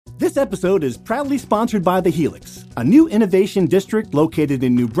This episode is proudly sponsored by The Helix, a new innovation district located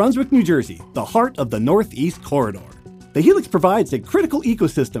in New Brunswick, New Jersey, the heart of the Northeast Corridor. The Helix provides a critical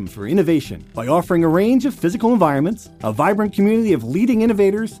ecosystem for innovation by offering a range of physical environments, a vibrant community of leading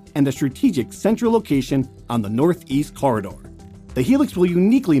innovators, and a strategic central location on the Northeast Corridor. The Helix will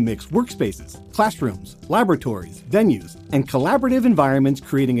uniquely mix workspaces, classrooms, laboratories, venues, and collaborative environments,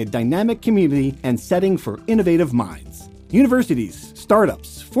 creating a dynamic community and setting for innovative minds. Universities,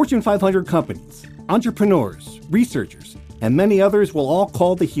 startups, Fortune 500 companies, entrepreneurs, researchers, and many others will all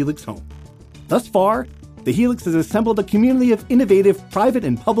call the Helix home. Thus far, the Helix has assembled a community of innovative private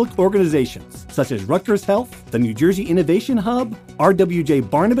and public organizations, such as Rutgers Health, the New Jersey Innovation Hub, RWJ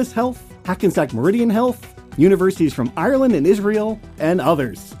Barnabas Health, Hackensack Meridian Health, universities from Ireland and Israel, and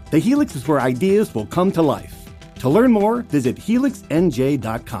others. The Helix is where ideas will come to life. To learn more, visit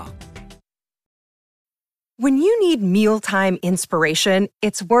helixnj.com. When you need mealtime inspiration,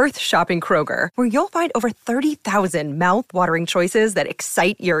 it's worth shopping Kroger, where you'll find over 30,000 mouth-watering choices that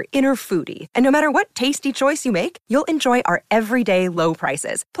excite your inner foodie. And no matter what tasty choice you make, you'll enjoy our everyday low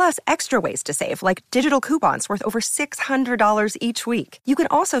prices, plus extra ways to save, like digital coupons worth over $600 each week. You can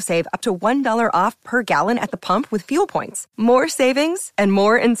also save up to $1 off per gallon at the pump with fuel points. More savings and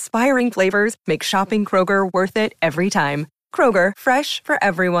more inspiring flavors make shopping Kroger worth it every time. Kroger, fresh for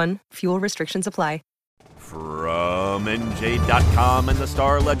everyone. Fuel restrictions apply. From NJ.com and the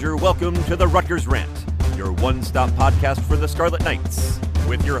Star Ledger, welcome to the Rutgers Rant, your one-stop podcast for the Scarlet Knights,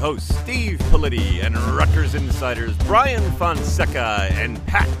 with your hosts Steve Politi and Rutgers insiders Brian Fonseca and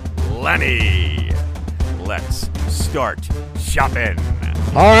Pat Lenny. Let's start shopping.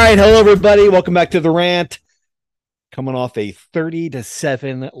 All right, hello everybody. Welcome back to the Rant. Coming off a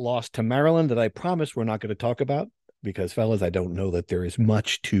 30-7 loss to Maryland that I promise we're not going to talk about. Because, fellas, I don't know that there is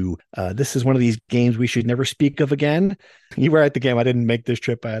much to this is one of these games we should never speak of again. You were at the game. I didn't make this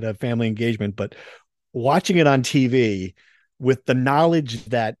trip. I had a family engagement. But watching it on TV with the knowledge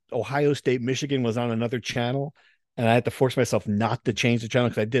that Ohio State, Michigan was on another channel, and I had to force myself not to change the channel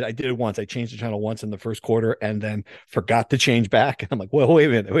because I did it once. I changed the channel once in the first quarter and then forgot to change back. And I'm like, well, wait a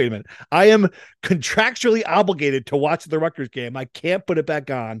minute. I am contractually obligated to watch the Rutgers game. I can't put it back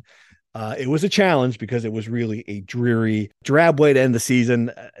on. It was a challenge because it was really a dreary, drab way to end the season.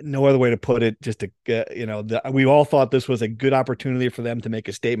 No other way to put it. Just to, we all thought this was a good opportunity for them to make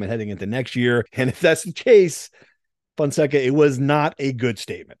a statement heading into next year. And if that's the case, Fonseca, it was not a good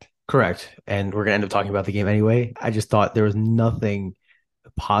statement. Correct. And we're going to end up talking about the game anyway. I just thought there was nothing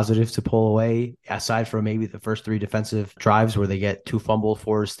positive to pull away aside from maybe the first three defensive drives where they get 2 fumble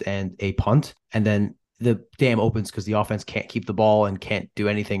forced and a punt. And then the dam opens because the offense can't keep the ball and can't do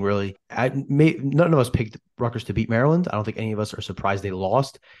anything really. None of us picked Rutgers to beat Maryland. I don't think any of us are surprised they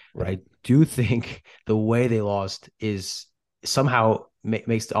lost. But I do think the way they lost is somehow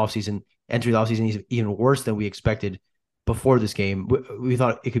makes the entry of the offseason even worse than we expected before this game. We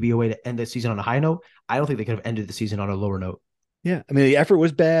thought it could be a way to end the season on a high note. I don't think they could have ended the season on a lower note. Yeah. I mean, the effort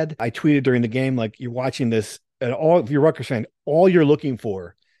was bad. I tweeted during the game, like, you're watching this and if you're a Rutgers fan, all you're looking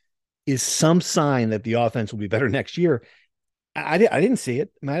for is some sign that the offense will be better next year. I didn't see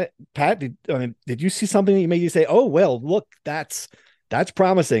it. Pat, did you see something that made you say, oh, well, look, that's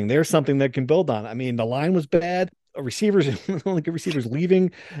promising. There's something that can build on. I mean, the line was bad. Receivers, only good receivers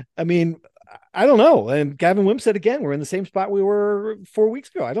leaving. I mean, I don't know. And Gavin Wimp said again, we're in the same spot we were 4 weeks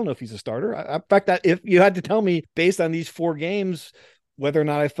ago. I don't know if he's a starter. In fact, that if you had to tell me based on these 4 games, whether or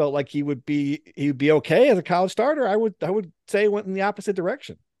not I felt like he would be okay as a college starter, I would say it went in the opposite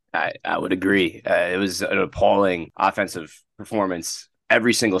direction. I would agree. It was an appalling offensive performance.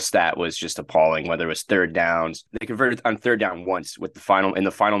 Every single stat was just appalling, whether it was third downs. They converted on third down once in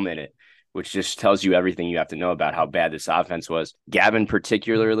the final minute, which just tells you everything you have to know about how bad this offense was. Gavin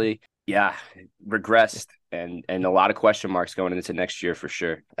particularly, regressed and a lot of question marks going into next year for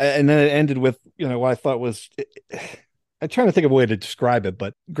sure. And then it ended with, what I thought was, I'm trying to think of a way to describe it,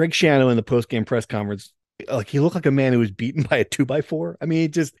 but Greg Schiano in the post-game press conference, like, he looked like a man who was beaten by a 2x4. I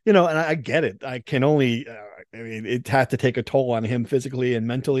mean, just, and I get it. I can only, it had to take a toll on him physically and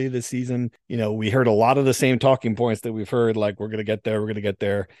mentally this season. We heard a lot of the same talking points that we've heard, like, we're going to get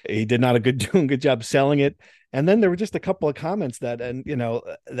there. He did not do a good job selling it. And then there were just a couple of comments that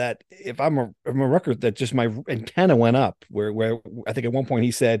if I'm a Rutgers, that just my antenna went up where I think at one point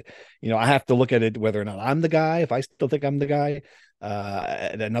he said, I have to look at it whether or not I'm the guy, if I still think I'm the guy.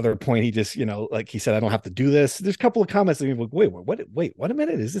 At another point, he just, like he said, I don't have to do this. There's a couple of comments that people like, wait a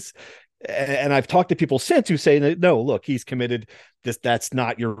minute, is this? And I've talked to people since who say that, no, look, he's committed. That's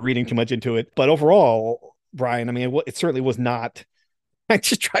not, you're reading too much into it. But overall, Brian, I mean, it certainly was not.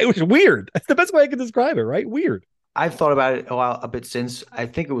 It was weird. That's the best way I can describe it, right? Weird. I've thought about it a bit since. I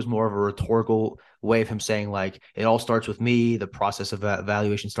think it was more of a rhetorical way of him saying, like, it all starts with me. The process of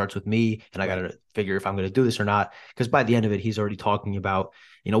evaluation starts with me, and I got to figure if I'm going to do this or not. Because by the end of it, he's already talking about,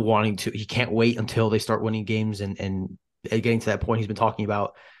 wanting to. He can't wait until they start winning games and getting to that point he's been talking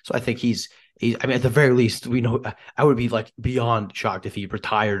about. So I think he's. I mean, at the very least, we know I would be like beyond shocked if he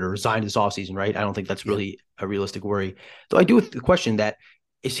retired or resigned this offseason, right? I don't think that's really a realistic worry. Though I do question that.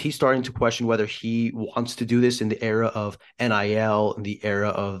 Is he starting to question whether he wants to do this in the era of NIL, in the era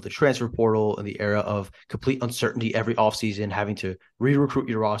of the transfer portal, in the era of complete uncertainty every offseason, having to re-recruit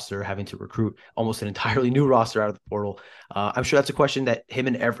your roster, having to recruit almost an entirely new roster out of the portal? I'm sure that's a question that him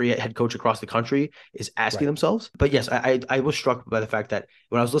and every head coach across the country is asking themselves. But yes, I was struck by the fact that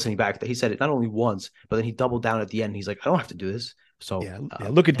when I was listening back, that he said it not only once, but then he doubled down at the end. He's like, I don't have to do this. So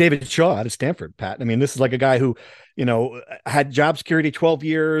look at David Shaw out of Stanford, Pat. I mean, this is like a guy who, had job security 12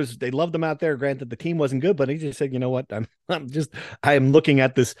 years. They loved him out there. Granted, the team wasn't good, but he just said, you know what? I'm looking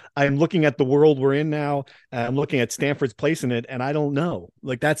at this. I'm looking at the world we're in now. I'm looking at Stanford's place in it, and I don't know.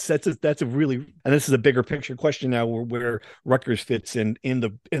 Like that's a really, and this is a bigger picture question now where Rutgers fits in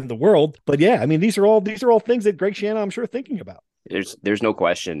the world. But yeah, I mean, these are all things that Greg Schiano, I'm sure, thinking about. There's no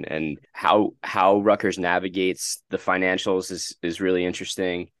question. And how Rutgers navigates the financials is really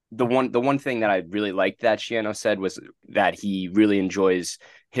interesting. The one thing that I really liked that Schiano said was that he really enjoys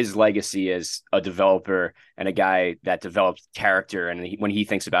his legacy as a developer and a guy that developed character. And when he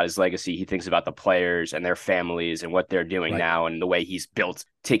thinks about his legacy, he thinks about the players and their families and what they're doing now and the way he's built,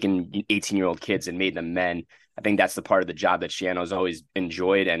 taken 18-year-old kids and made them men. I think that's the part of the job that Schiano's always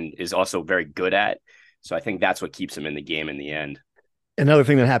enjoyed and is also very good at. So I think that's what keeps him in the game in the end. Another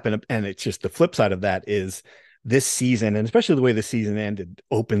thing that happened, and it's just the flip side of that, is this season, and especially the way the season ended,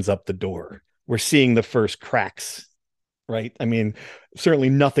 opens up the door. We're seeing the first cracks, right? I mean, certainly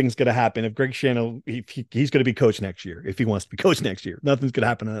nothing's going to happen if Greg Schiano, he's going to be coach next year. If he wants to be coach next year, nothing's going to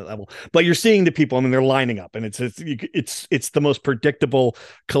happen at that level. But you're seeing the people, I mean, they're lining up, and it's the most predictable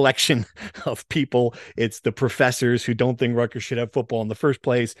collection of people. It's the professors who don't think Rutgers should have football in the first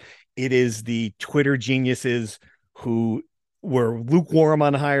place. It is the Twitter geniuses who were lukewarm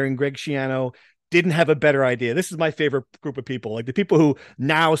on hiring Greg Schiano, didn't have a better idea. This is my favorite group of people, like the people who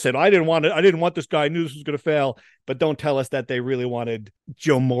now said, I didn't want this guy, I knew this was going to fail, but don't tell us that they really wanted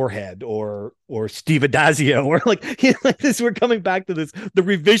Joe Moorhead or Steve Addazio or like this. We're coming back to this, the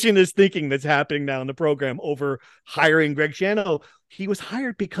revisionist thinking that's happening now in the program over hiring Greg Schiano. He was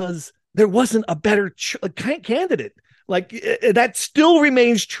hired because there wasn't a better candidate. Like that still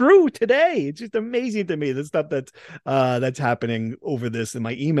remains true today. It's just amazing to me, the stuff that's happening over this in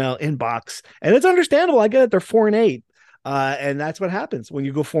my email inbox, and it's understandable. I get it; they're 4-8, and that's what happens when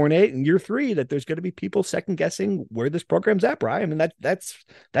you go 4-8 in year 3. That there's going to be people second guessing where this program's at, Brian, and that's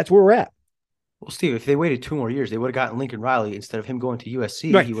where we're at. Well, Steve, if they waited 2 more years, they would have gotten Lincoln Riley instead of him going to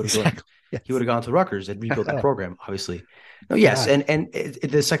USC. Right, he would have gone to Rutgers and rebuilt the program, obviously. No, yes, and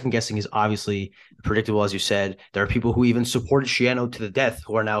the second guessing is obviously predictable, as you said. There are people who even supported Schiano to the death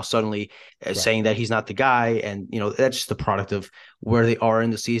who are now suddenly saying that he's not the guy, and that's just the product of where they are in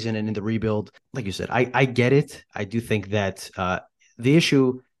the season and in the rebuild. Like you said, I get it. I do think that the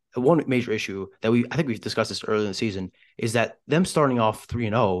issue, one major issue that I think we've discussed this earlier in the season, is that them starting off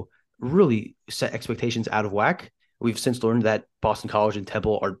 3-0 really set expectations out of whack. We've since learned that Boston College and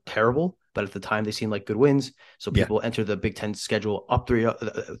Temple are terrible, but at the time they seemed like good wins. So people enter the Big Ten schedule up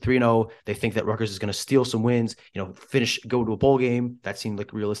 3-0. They think that Rutgers is going to steal some wins, go to a bowl game. That seemed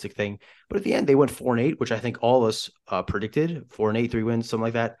like a realistic thing. But at the end, they went 4-8, which I think all of us predicted. 4-8, 3 wins, something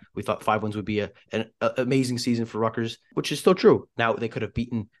like that. We thought 5 wins would be an amazing season for Rutgers, which is still true. Now they could have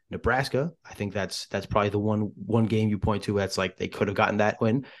beaten Nebraska. I think that's probably the one game you point to that's like they could have gotten that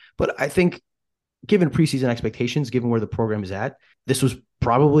win. But I think given preseason expectations, given where the program is at, this was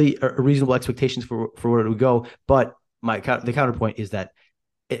probably a reasonable expectations for where it would go. But the counterpoint is that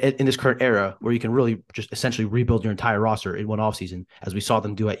in this current era where you can really just essentially rebuild your entire roster in one offseason, as we saw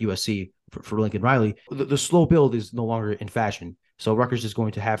them do at USC for Lincoln Riley, the slow build is no longer in fashion. So Rutgers is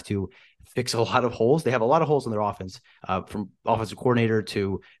going to have to fix a lot of holes. They have a lot of holes in their offense, from offensive coordinator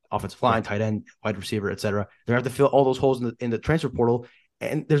to offensive line, tight end, wide receiver, etc. They have to fill all those holes in the transfer portal.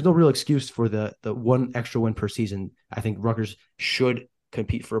 And there's no real excuse for the one extra win per season. I think Rutgers should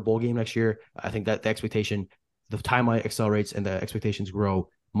compete for a bowl game next year. I think that the expectation, the timeline accelerates and the expectations grow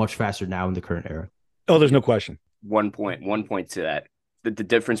much faster now in the current era. Oh, there's no question. One point to that. The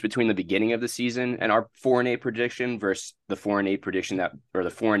difference between the beginning of the season and our 4-8 prediction versus the 4-8 prediction the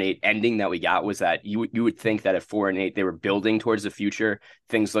 4-8 ending that we got was that you would think that at 4-8 they were building towards the future.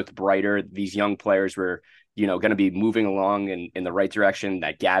 Things looked brighter. These young players were going to be moving along in the right direction,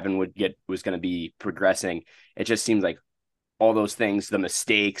 that Gavin was going to be progressing. It just seems like all those things, the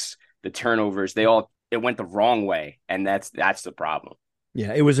mistakes, the turnovers, it went the wrong way. And that's the problem.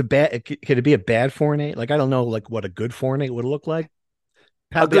 Yeah, it was could it be a bad 4-8? Like, I don't know, like what a good 4-8 would look like.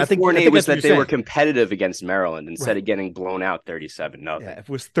 A good 4-8 was that they were competitive against Maryland instead of getting blown out 37-0. Yeah, if it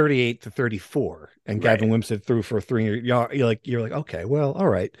was 38-34 and Gavin Wimsatt threw for 3, you're like, okay, well, all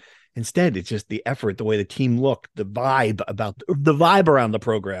right. Instead, it's just the effort, the way the team looked, the vibe around the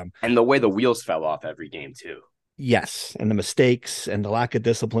program, and the way the wheels fell off every game too. Yes, and the mistakes and the lack of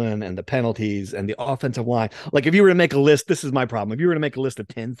discipline and the penalties and the offensive line. Like, if you were to make a list, this is my problem. If you were to make a list of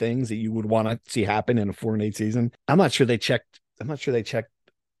 10 things that you would want to see happen in a 4-8 season, I'm not sure they checked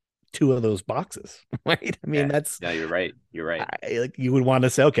 2 of those boxes, right? I mean, you're right. You're right. Like, you would want to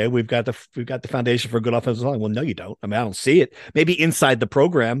say, okay, we've got the foundation for a good offensive line. Well, no, you don't. I mean, I don't see it. Maybe inside the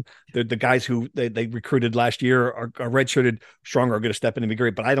program, the guys who they recruited last year are redshirted stronger, are going to step in and be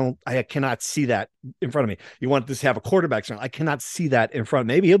great. But I cannot see that in front of me. You want to have a quarterback strong. I cannot see that in front.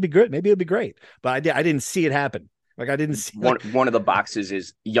 Maybe he'll be good. Maybe he'll be great. But I didn't see it happen. Like, I didn't see one of the boxes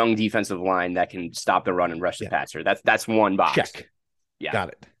is young defensive line that can stop the run and rush the passer. That's one box. Check. Yeah. Got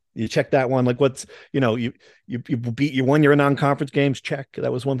it. You check that one. Like, what's, you won your non-conference games. Check. That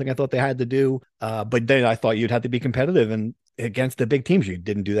was one thing I thought they had to do. But then I thought you'd have to be competitive and against the big teams. You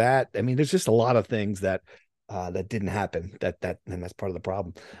didn't do that. I mean, there's just a lot of things that didn't happen. And that's part of the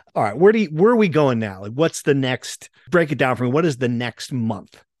problem. All right. Where are we going now? Like, what's the next, break it down for me. What is the next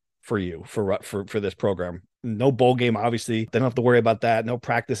month for you for this program? No bowl game, obviously. They don't have to worry about that. No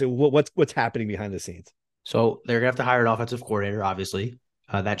practice. What's happening behind the scenes? So they're going to have to hire an offensive coordinator, obviously.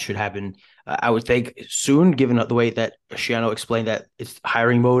 That should happen, I would think, soon, given the way that Schiano explained that it's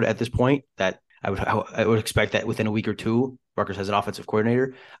hiring mode at this point, that I would expect that within a week or two, Rutgers has an offensive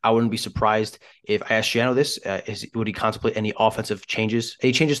coordinator. I wouldn't be surprised if I asked Schiano this, would he contemplate any changes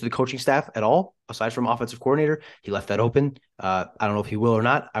to the coaching staff at all, aside from offensive coordinator? He left that open. I don't know if he will or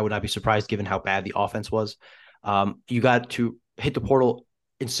not. I would not be surprised given how bad the offense was. You got to hit the portal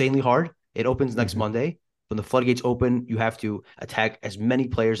insanely hard. It opens next Monday. When the floodgates open, you have to attack as many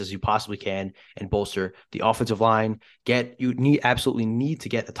players as you possibly can and bolster the offensive line. Absolutely need to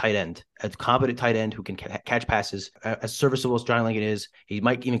get a tight end, a competent tight end who can catch passes. As serviceable as Johnny Lincoln is, he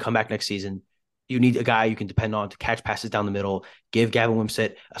might even come back next season. You need a guy you can depend on to catch passes down the middle, give Gavin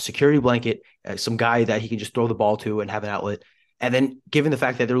Wimsatt a security blanket, some guy that he can just throw the ball to and have an outlet. And then given the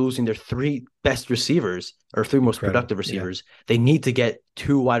fact that they're losing their 3 best receivers or 3 most productive receivers, they need to get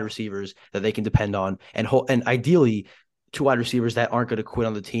 2 wide receivers that they can depend on and ideally 2 wide receivers that aren't going to quit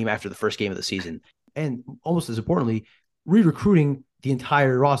on the team after the first game of the season. And almost as importantly, re-recruiting the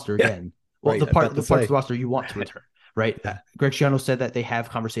entire roster again. Well, the parts of the roster you want to return, right? Greg Schiano said that they have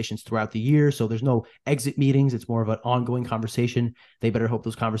conversations throughout the year, so there's no exit meetings. It's more of an ongoing conversation. They better hope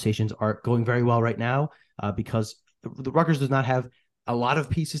those conversations are going very well right now because the Rutgers does not have a lot of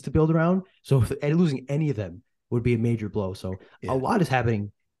pieces to build around. So losing any of them would be a major blow. So a lot is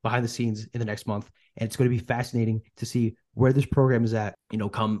happening behind the scenes in the next month. And it's going to be fascinating to see where this program is at,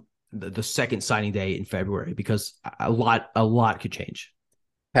 come the second signing day in February, because a lot could change.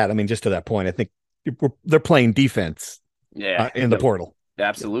 Pat, I mean, just to that point, I think they're playing defense in the portal.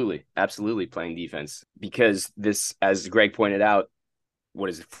 Absolutely. Absolutely playing defense, because this, as Greg pointed out,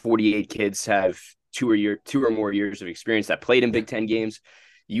 48 kids have 2 or more years of experience that played in Big Ten games.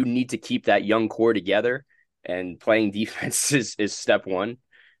 You need to keep that young core together, and playing defense is step one.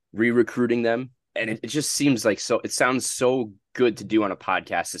 Re-recruiting them, and it just seems like it sounds so good to do on a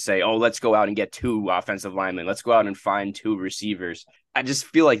podcast to say, oh, let's go out and get 2 offensive linemen. Let's go out and find 2 receivers. I just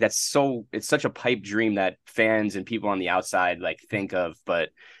feel like it's such a pipe dream that fans and people on the outside think of, but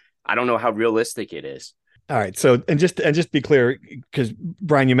I don't know how realistic it is. All right. So, and just be clear, because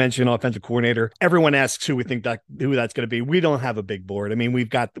Brian, you mentioned offensive coordinator. Everyone asks who that's going to be. We don't have a big board. I mean, we've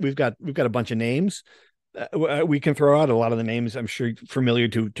got a bunch of names we can throw out. A lot of the names I'm sure familiar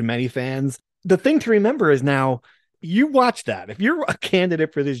to many fans. The thing to remember is now you watch that. If you're a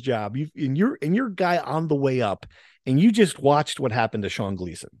candidate for this job, you're a guy on the way up, and you just watched what happened to Sean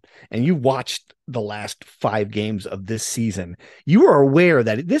Gleason, and you watched the last 5 games of this season, you are aware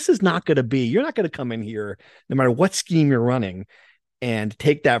that this is not going to be, you're not going to come in here, no matter what scheme you're running, and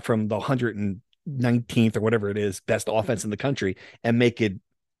take that from the 119th or whatever it is, best offense in the country, and make it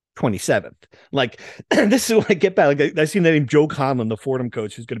 27th. Like, this is what I get back. Like, I seen that name Joe Conlon, the Fordham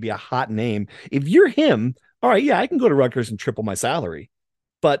coach, who's going to be a hot name. If you're him, all right, yeah, I can go to Rutgers and triple my salary,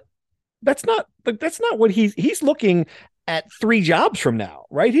 but that's not what he's looking at 3 jobs from now,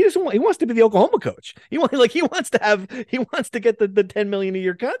 right? He doesn't want, he wants to be the Oklahoma coach. He wants to get the $10 million a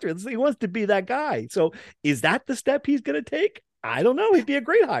year contract. He wants to be that guy. So is that the step he's going to take? I don't know. He'd be a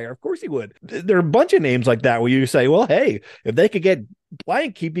great hire. Of course he would. There are a bunch of names like that where you say, well, hey, if they could get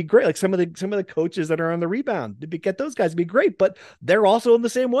blank, he'd be great. Like some of the coaches that are on the rebound, to get those guys to be great, but they're also in the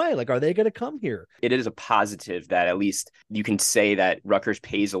same way. Like, are they going to come here? It is a positive that at least you can say that Rutgers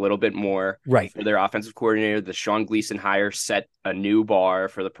pays a little bit more for their offensive coordinator. The Sean Gleason hire set a new bar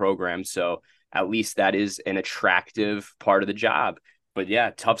for the program. So at least that is an attractive part of the job. But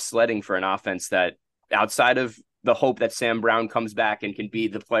yeah, tough sledding for an offense that, outside of the hope that Sam Brown comes back and can be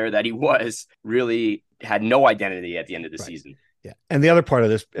the player that he was, really had no identity at the end of the season. Yeah. And the other part of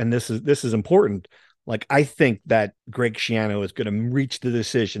this, and this is important, like, I think that Greg Schiano is going to reach the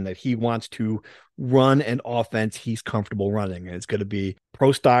decision that he wants to run an offense he's comfortable running. And it's going to be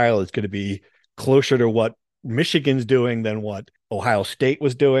pro style. It's going to be closer to what Michigan's doing than what Ohio State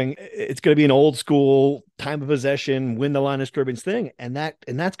was doing. It's going to be an old school time of possession, win the line of scrimmage thing. And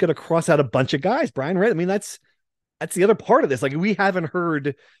that's going to cross out a bunch of guys, Brian, right? I mean, that's the other part of this. Like, we haven't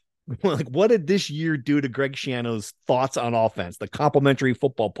heard, like, what did this year do to Greg Schiano's thoughts on offense, the complementary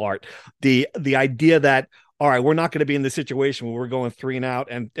football part, the idea that, all right, we're not going to be in the situation where we're going 3 and out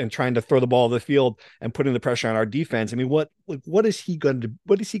and trying to throw the ball to the field and putting the pressure on our defense. I mean, what is he going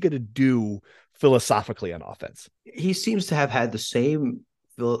to do philosophically on offense? He seems to have had the same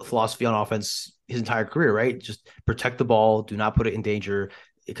philosophy on offense his entire career, right? Just protect the ball, do not put it in danger,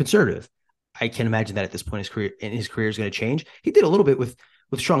 conservative. I can't imagine that at this point in his career is going to change. He did a little bit with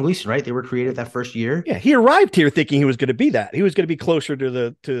Sean Gleason, right? They were creative that first year. Yeah, he arrived here thinking he was going to be that. He was going to be closer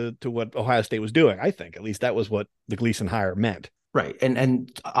to what Ohio State was doing. I think at least that was what the Gleason hire meant. Right. And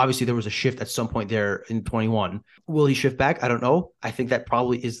obviously there was a shift at some point there in 21. Will he shift back? I don't know. I think that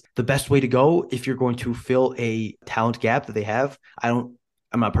probably is the best way to go if you're going to fill a talent gap that they have. I'm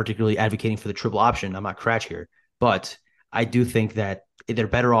not particularly advocating for the triple option. I'm not Cratch here, but I do think that they're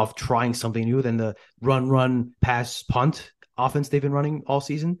better off trying something new than the run, pass, punt offense they've been running all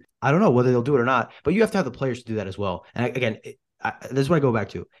season. I don't know whether they'll do it or not, but you have to have the players to do that as well. And again, this is what I go back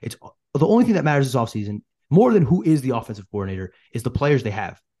to. It's the only thing that matters this offseason, more than who is the offensive coordinator, is the players they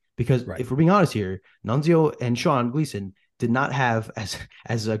have. Because if we're being honest here, Nunzio and Sean Gleason did not have,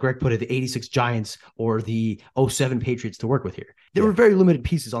 as Greg put it, the 86 Giants or the 07 Patriots to work with here. There were very limited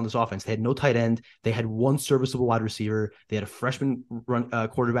pieces on this offense. They had no tight end. They had one serviceable wide receiver. They had a freshman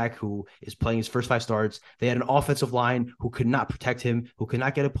quarterback who is playing his first 5 starts. They had an offensive line who could not protect him, who could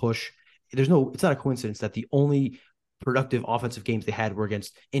not get a push. It's not a coincidence that the only productive offensive games they had were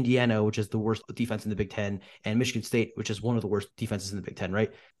against Indiana, which is the worst defense in the Big Ten, and Michigan State, which is one of the worst defenses in the Big Ten,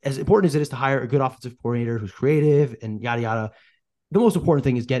 right? As important as it is to hire a good offensive coordinator who's creative and yada, yada, the most important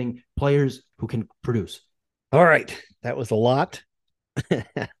thing is getting players who can produce. All right. That was a lot.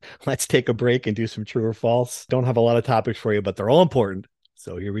 Let's take a break and do some true or false. Don't have a lot of topics for you, but they're all important.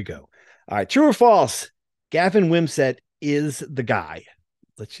 So here we go. All right. True or false? Gavin Wimsatt is the guy.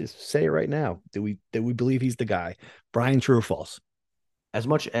 Let's just say it right now. Do we believe he's the guy? Brian, true or false? As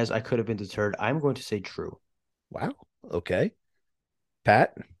much as I could have been deterred, I'm going to say true. Wow. Okay.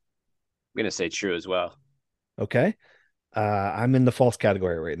 Pat? I'm going to say true as well. Okay. I'm in the false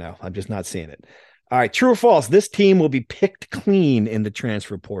category right now. I'm just not seeing it. All right. True or false? This team will be picked clean in the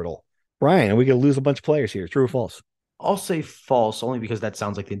transfer portal. Brian, are we going to lose a bunch of players here? True or false? I'll say false, only because that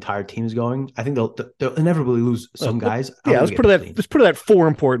sounds like the entire team is going. I think they'll inevitably lose some guys. Yeah, let's put it at 4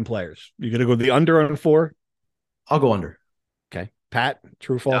 important players. You're going to go the under on 4? I'll go under. Okay. Pat,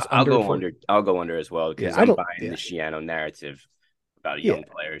 true or false? I'll go under. I'll go under as well, because I'm buying the Schiano narrative about young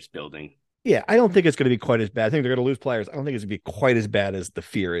players building. Yeah, I don't think it's going to be quite as bad. I think they're going to lose players. I don't think it's going to be quite as bad as the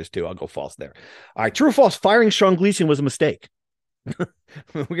fear is too. I'll go false there. All right, true or false? Firing Sean Gleason was a mistake.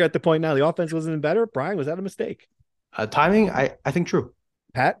 We're at the point now. The offense wasn't better. Brian, was that a mistake? Timing, I think true.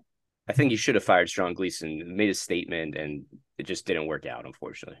 Pat? I think you should have fired Sean Gleason, made a statement, and it just didn't work out,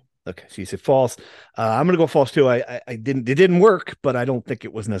 unfortunately. Okay, so you said false. I'm going to go false too. It didn't work, but I don't think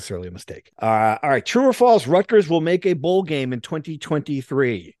it was necessarily a mistake. All right, true or false? Rutgers will make a bowl game in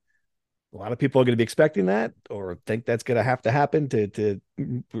 2023. A lot of people are going to be expecting that, or think that's going to have to happen to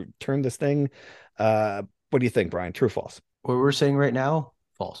turn this thing. What do you think, Brian? True or false? What we're saying right now,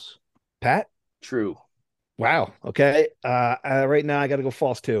 false. Pat? True. Wow. Okay. Right now I got to go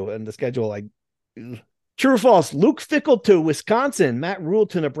false too. And the schedule, true or false? Luke Fickell to Wisconsin, Matt Rule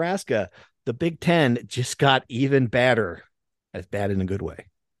to Nebraska. The Big Ten just got even badder. As bad in a good way.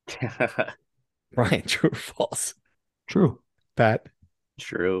 Brian, true or false? True. Pat?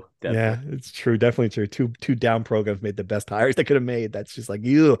 True. Definitely. Yeah, it's true. Definitely true. Two down programs made the best hires they could have made. That's just like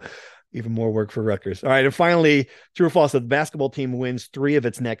you. Even more work for Rutgers. All right. And finally, true or false, if the basketball team wins 3 of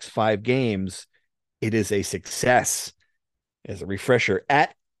its next 5 games, it is a success. As a refresher,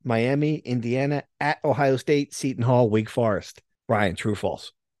 at Miami, Indiana, at Ohio State, Seton Hall, Wake Forest. Brian, true or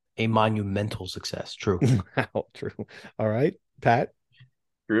false? A monumental success. True. Wow, true. All right. Pat?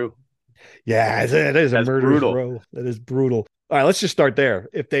 True. Yeah, that is That's a murderous brutal. row. That is brutal. All right, let's just start there.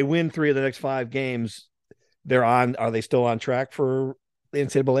 If they win 3 of the next 5 games, are they still on track for the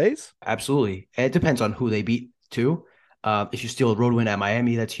NCAAs? Absolutely. It depends on who they beat too. If you steal a road win at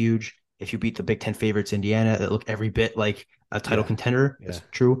Miami, that's huge. If you beat the Big Ten favorites, Indiana, that look every bit like a title contender, that's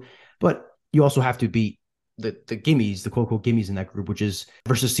true. But you also have to beat the gimmies, the quote unquote gimmies in that group, which is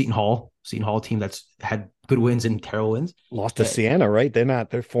versus Seton Hall. Seton Hall team that's had good wins and terrible wins. Lost to Siena, right? They're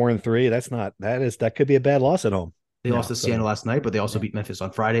 4-3. That could be a bad loss at home. They lost to Siena last night, but they also beat Memphis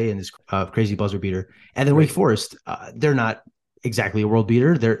on Friday in this crazy buzzer beater. And then Wake Forest, they're not exactly a world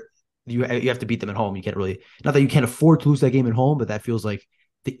beater. You have to beat them at home. You can't really, not that you can't afford to lose that game at home, but that feels like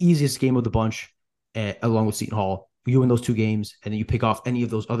the easiest game of the bunch, along with Seton Hall. You win those 2 games, and then you pick off any of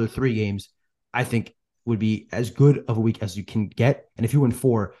those other 3 games, I think would be as good of a week as you can get. And if you win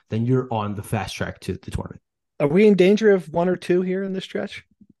 4, then you're on the fast track to the tournament. Are we in danger of 1 or 2 here in this stretch?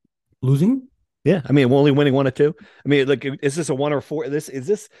 Losing? Yeah, I mean, we're only winning 1 or 2. I mean, like, is this a 1 or 4? Is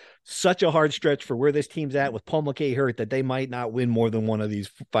this such a hard stretch for where this team's at with Paul McKay hurt that they might not win more than 1 of these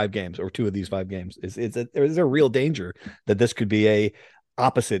 5 games or 2 of these 5 games? Is there a real danger that this could be a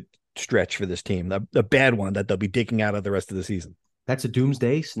opposite stretch for this team, a bad one that they'll be digging out of the rest of the season? That's a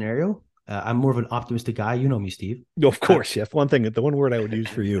doomsday scenario. I'm more of an optimistic guy. You know me, Steve. Of course, yes. The one word I would use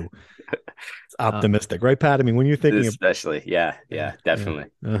for you is optimistic, right, Pat? I mean, when you're thinking especially, definitely,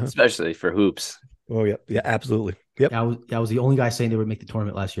 especially for hoops. Oh yeah, absolutely. Yep. I was the only guy saying they would make the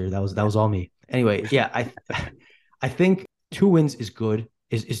tournament last year. That was all me. Anyway, I think 2 wins is good.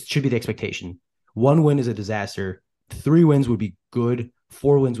 It should be the expectation. 1 win is a disaster. 3 wins would be good.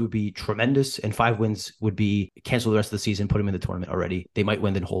 4 wins would be tremendous, and 5 wins would be cancel the rest of the season, put them in the tournament already. They might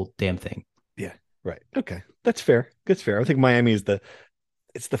win the whole damn thing. Yeah, right. Okay, that's fair. That's fair. I think Miami is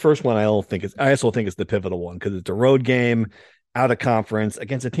it's the first one. I also think it's the pivotal one because it's a road game, out of conference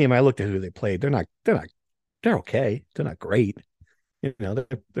against a team. I looked at who they played. They're okay. They're not great. You know,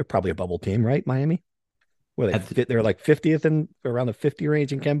 they're probably a bubble team, right? Miami. They're like 50th and around the 50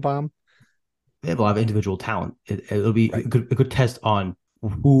 range in KenPom. They have a lot of individual talent. It'll be a good test on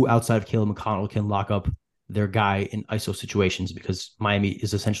who outside of Caleb McConnell can lock up their guy in ISO situations, because Miami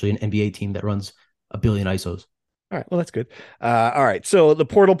is essentially an NBA team that runs a billion ISOs. All right. Well, that's good. All right. So the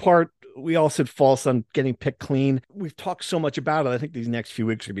portal part, we all said false on getting picked clean. We've talked so much about it. I think these next few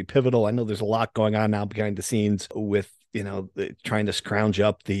weeks are going to be pivotal. I know there's a lot going on now behind the scenes with, trying to scrounge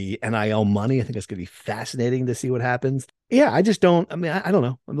up the NIL money. I think it's going to be fascinating to see what happens. Yeah, I don't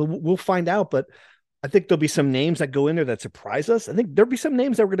know. We'll find out, but I think there'll be some names that go in there that surprise us. I think there'll be some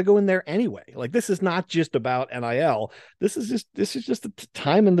names that are going to go in there anyway. Like, this is not just about NIL. This is just a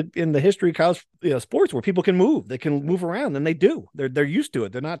time in the history of college sports where people can move. They can move around, and they do. They're used to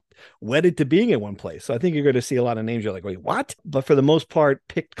it. They're not wedded to being in one place. So I think you're going to see a lot of names. You're like, wait, what? But for the most part,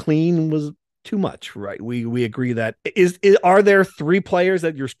 picked clean was too much, right? We agree that are there 3 players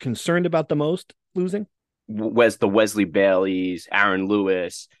that you're concerned about the most losing? The Wesley Baileys, Aaron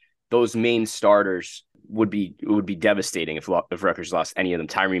Lewis. Those main starters would be devastating if Rutgers lost any of them.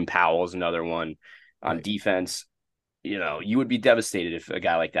 Tyrene Powell is another one on defense. You would be devastated if a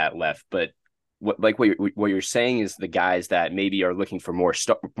guy like that left. But what you're saying is the guys that maybe are looking for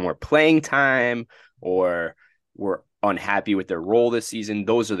more playing time or were unhappy with their role this season,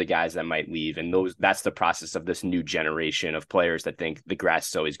 those are the guys that might leave. And that's the process of this new generation of players that think the grass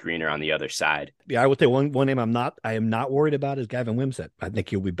is always greener on the other side. Yeah, I would say one name I am not worried about is Gavin Wimsatt. I think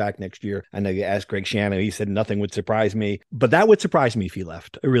he'll be back next year. I know you asked Greg Shannon. He said nothing would surprise me, but that would surprise me if he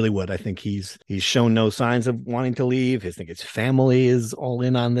left. It really would. I think he's shown no signs of wanting to leave. I think his family is all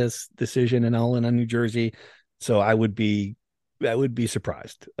in on this decision and all in on New Jersey. So I would be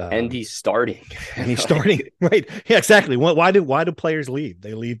surprised. And he's starting. Right. Yeah, exactly. Why do players leave?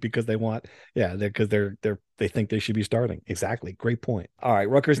 They leave because they want, because they think they should be starting. Exactly. Great point. All right.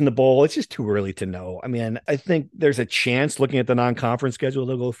 Rutgers in the bowl. It's just too early to know. I mean, I think there's a chance looking at the non-conference schedule,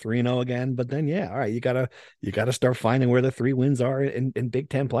 they'll go 3-0 again, but then, all right, you gotta start finding where the 3 wins are in Big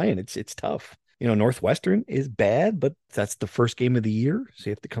Ten playing. It's tough. Northwestern is bad, but that's the first game of the year. So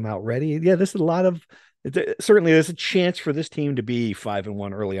you have to come out ready. Yeah. This is a lot of, certainly there's a chance for this team to be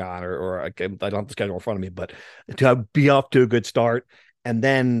 5-1 early on, or I don't have the schedule in front of me, but to be off to a good start. And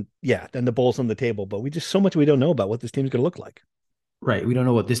then the bowl's on the table, but so much we don't know about what this team's going to look like. Right. We don't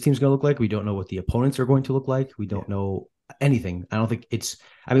know what this team's going to look like. We don't know what the opponents are going to look like. We don't know anything. I don't think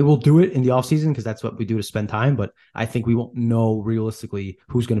we'll do it in the offseason because that's what we do to spend time, but I think we won't know realistically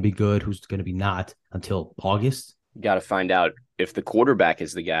who's going to be good, who's going to be not until August. Got to find out if the quarterback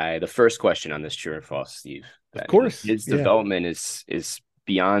is the guy. The first question on this true or false, Steve. Of course. His development is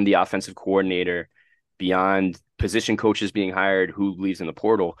beyond the offensive coordinator, beyond position coaches being hired, who leaves in the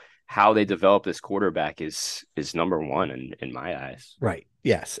portal. How they develop this quarterback is number one in my eyes. Right.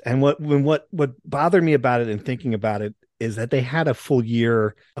 Yes. And what bothered me about it and thinking about it is that they had a full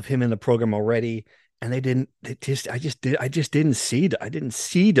year of him in the program already, and I just didn't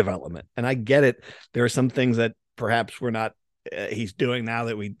see development. And I get it. There are some things that perhaps he's doing now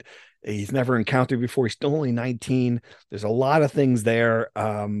that he's never encountered before. He's still only 19. There's a lot of things there.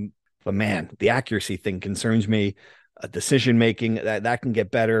 But man, the accuracy thing concerns me. Decision making that can get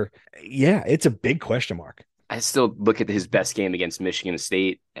better. Yeah, it's a big question mark. I still look at his best game against Michigan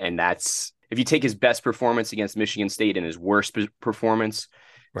State, and that's if you take his best performance against Michigan State and his worst performance,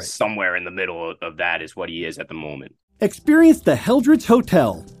 right, somewhere in the middle of that is what he is at the moment. Experience the Heldrich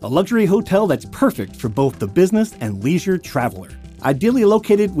Hotel, a luxury hotel that's perfect for both the business and leisure traveler. Ideally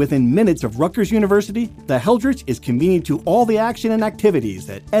located within minutes of Rutgers University, the Heldrich is convenient to all the action and activities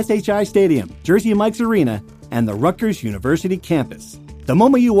at SHI Stadium, Jersey Mike's Arena, and the Rutgers University campus. The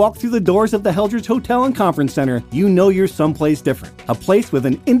moment you walk through the doors of the Heldrich Hotel and Conference Center, you know you're someplace different. A place with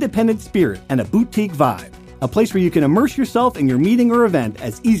an independent spirit and a boutique vibe. A place where you can immerse yourself in your meeting or event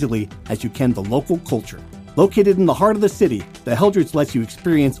as easily as you can the local culture. Located in the heart of the city, the Heldrich lets you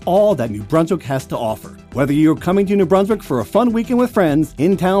experience all that New Brunswick has to offer. Whether you're coming to New Brunswick for a fun weekend with friends,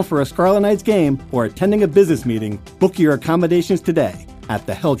 in town for a Scarlet Knights game, or attending a business meeting, book your accommodations today at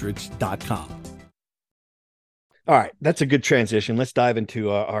theheldrich.com. All right, that's a good transition. Let's dive into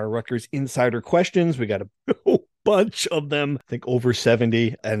our Rutgers insider questions. We got a whole bunch of them, I think over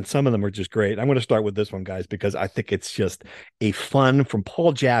 70, and some of them are just great. I'm going to start with this one, guys, because I think it's just a fun from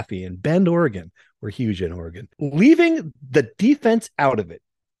Paul Jaffe in Bend, Oregon. We're huge in Oregon. Leaving the defense out of it,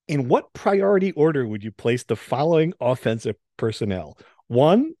 in what priority order would you place the following offensive personnel?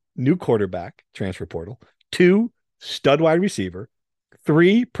 1, new quarterback, transfer portal. 2, stud wide receiver.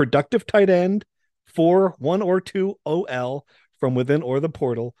 3, productive tight end. 4, 1 or 2 OL from within or the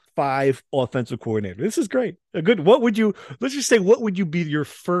portal. 5, offensive coordinator. This is great. Let's just say, what would you be your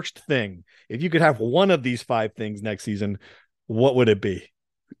first thing? If you could have one of these 5 things next season, what would it be?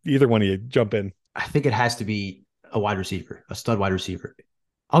 Either one of you, jump in. I think it has to be a wide receiver, a stud wide receiver.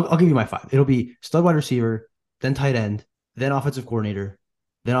 I'll give you my 5. It'll be stud wide receiver, then tight end, then offensive coordinator,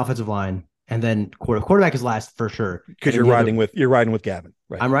 then offensive line, and then quarterback is last for sure. Because you're riding with Gavin,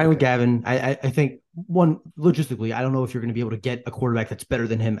 right? I'm riding with Gavin. I think logistically, I don't know if you're going to be able to get a quarterback that's better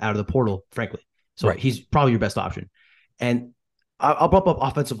than him out of the portal, frankly. So He's probably your best option. And I'll bump up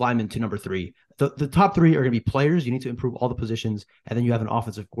offensive lineman to number 3. The top 3 are going to be players. You need to improve all the positions, and then you have an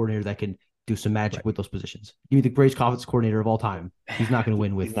offensive coordinator that can do some magic with those positions. Give me the greatest offensive coordinator of all time. He's not going to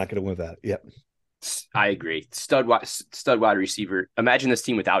win with. He's not going to win with that. Yep. I agree. Stud wide receiver. Imagine this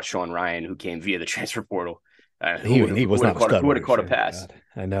team without Sean Ryan, who came via the transfer portal. He was not a stud. Who would have caught a pass? God,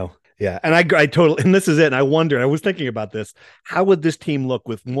 I know. Yeah. And I totally, and this is it. And I was thinking about this. How would this team look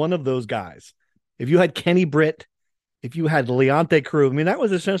with one of those guys? If you had Kenny Britt, if you had Leonte Carew, I mean, that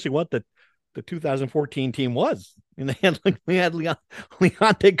was essentially what the 2014 team was. And we had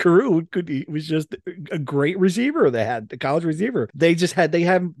Leonte Carew, he was just a great receiver. They had the college receiver. They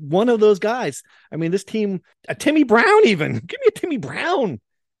have one of those guys. I mean, this team, a Timmy Brown, even give me a Timmy Brown,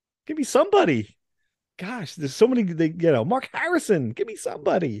 give me somebody. Gosh, there's so many. Mark Harrison, give me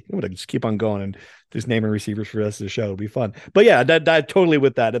somebody. I'm gonna just keep on going and just naming receivers for the rest of the show. It'll be fun. But yeah, that totally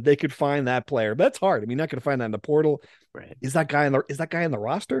with that. If they could find that player, but that's hard. I mean, you're not gonna find that in the portal. Right? Is that guy in the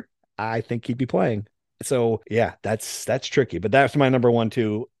roster? I think he'd be playing. So yeah, that's tricky, but that's my number 1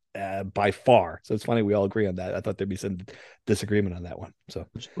 too, by far. So it's funny we all agree on that. I thought there'd be some disagreement on that one. So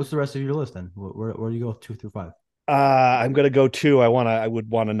what's the rest of your list then? Where do you go 2 through 5? I'm gonna go 2. I would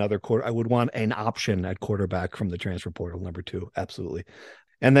want an option at quarterback from the transfer portal, number 2, absolutely.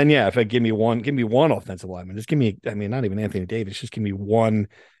 And then if I give me one offensive lineman, just give me. I mean, not even Anthony Davis, just give me one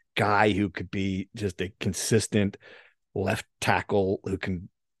guy who could be just a consistent left tackle who can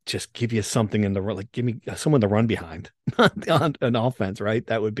just give you something in the run, like give me someone to run behind on an offense, right?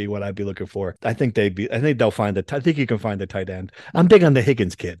 That would be what I'd be looking for. I think they'll find I think you can find the tight end. I'm big on the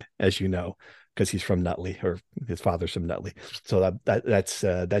Higgins kid, as you know, because he's from Nutley, or his father's from Nutley. So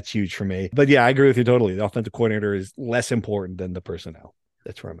that's huge for me. But yeah, I agree with you totally. The offensive coordinator is less important than the personnel.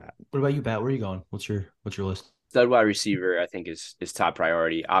 That's where I'm at. What about you, Bat? Where are you going? What's your list? Stud wide receiver, I think, is top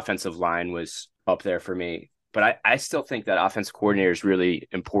priority. Offensive line was up there for me. But I still think that offensive coordinator is really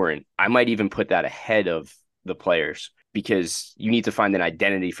important. I might even put that ahead of the players. because you need to find an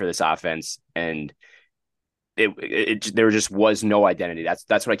identity for this offense. And there just was no identity.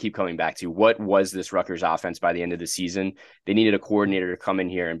 That's what I keep coming back to. What was this Rutgers offense by the end of the season? They needed a coordinator to come in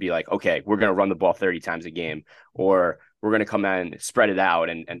here and be like, okay, we're going to run the ball 30 times a game, or we're going to come in and spread it out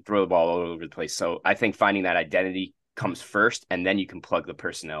and throw the ball all over the place. So I think finding that identity comes first, and then you can plug the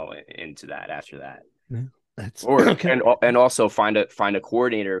personnel into that after that. Yeah, that's okay. And also find a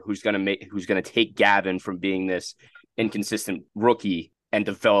coordinator who's going to take Gavin from being this inconsistent rookie and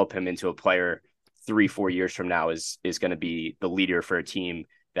develop him into a player 3-4 years from now is going to be the leader for a team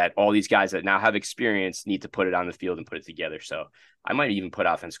that all these guys that now have experience need to put it on the field and put it together. So I might even put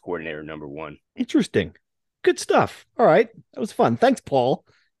offense coordinator number 1. Interesting. Good stuff. All right. That was fun. Thanks, Paul,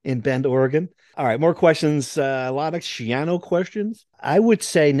 in Bend, Oregon. All right. More questions. A lot of Schiano questions. I would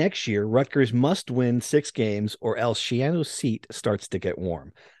say next year, Rutgers must win 6 games or else Schiano's seat starts to get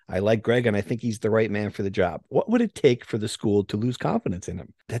warm. I like Greg, and I think he's the right man for the job. What would it take for the school to lose confidence in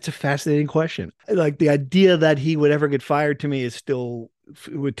him? That's a fascinating question. Like, the idea that he would ever get fired to me is still,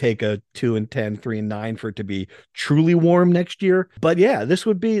 it would take a 2-10, 3-9 for it to be truly warm next year. But yeah, this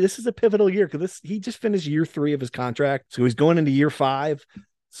is a pivotal year because he just finished year 3 of his contract. So he's going into year 5.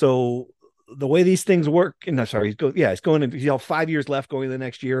 So the way these things work, he's going into, he'll have 5 years left going into the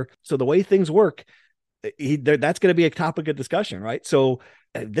next year. So the way things work, that's going to be a topic of discussion, right? So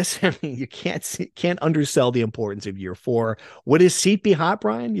you can't undersell the importance of year 4. Would his seat be hot,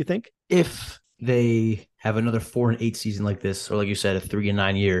 Brian, you think? If they have another 4-8 season like this, or like you said, a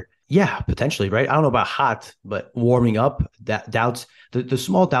 3-9 year, yeah, potentially, right? I don't know about hot, but warming up, that doubts, the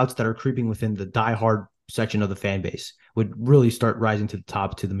small doubts that are creeping within the diehard section of the fan base would really start rising to the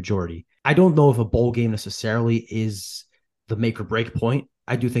top, to the majority. I don't know if a bowl game necessarily is the make or break point.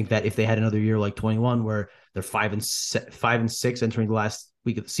 I do think that if they had another year like 21, where they're 5-6 entering the last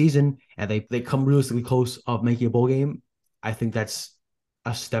week of the season, and they come realistically close of making a bowl game, I think that's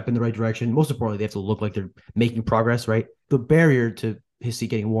a step in the right direction. Most importantly, they have to look like they're making progress, right? The barrier to his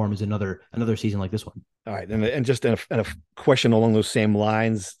seat getting warm is another season like this one. All right. And just in a question along those same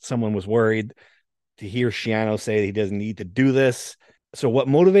lines, someone was worried to hear Schiano say he doesn't need to do this. So what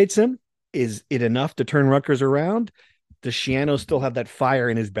motivates him? Is it enough to turn Rutgers around? Does Schiano still have that fire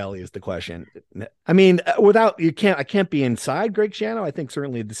in his belly is the question. I mean, I can't be inside Greg Schiano. I think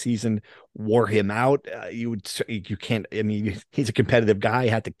certainly the season wore him out. You can't, I mean, he's a competitive guy.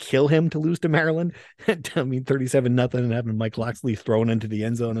 You had to kill him to lose to Maryland. I mean, 37-0 and having Mike Locksley thrown into the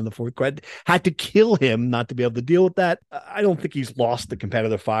end zone in the fourth quarter. Had to kill him not to be able to deal with that. I don't think he's lost the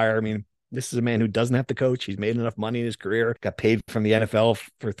competitive fire. I mean, this is a man who doesn't have to coach. He's made enough money in his career, got paid from the NFL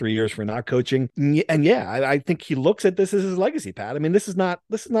for 3 years for not coaching. And yeah, I think he looks at this as his legacy, Pat. I mean, this is not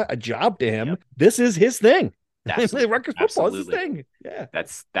a job to him. Yep. This is his thing. Rutgers football is his thing. Yeah.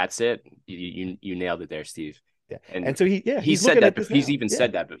 That's it. You nailed it there, Steve. Yeah. And so he said that, but he's even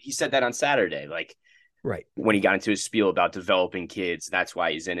said that, but he said that on Saturday, like right when he got into his spiel about developing kids, that's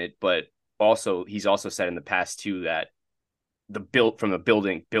why he's in it. But also he's also said in the past too, that building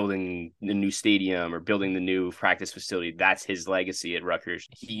the new stadium or building the new practice facility, that's his legacy at Rutgers.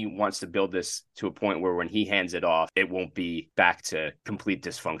 He wants to build this to a point where when he hands it off, it won't be back to complete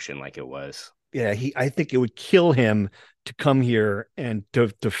dysfunction like it was. Yeah, I think it would kill him to come here and to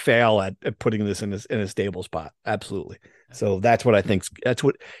fail at putting this in a stable spot. Absolutely. So that's what I think. That's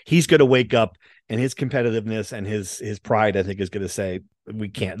what he's going to wake up, and his competitiveness and his pride, I think, is going to say,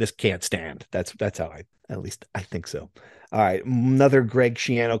 this can't stand. That's how at least I think so. All right. Another Greg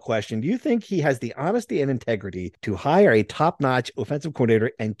Schiano question. Do you think he has the honesty and integrity to hire a top-notch offensive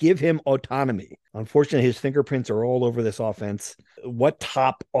coordinator and give him autonomy? Unfortunately, his fingerprints are all over this offense. What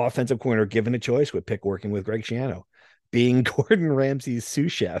top offensive coordinator, given a choice, would pick working with Greg Schiano? Being Gordon Ramsay's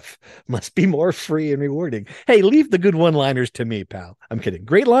sous chef must be more free and rewarding. Hey, leave the good one-liners to me, pal. I'm kidding.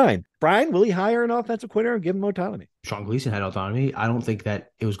 Great line. Brian, will he hire an offensive coordinator and give him autonomy? Sean Gleason had autonomy. I don't think that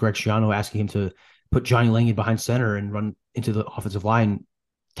it was Greg Schiano asking him to put Johnny Langan behind center and run into the offensive line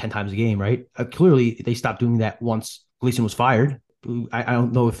 10 times a game, right? Clearly, they stopped doing that once Gleason was fired. I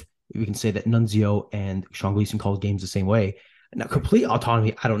don't know if we can say that Nunzio and Sean Gleason calls games the same way. Now, complete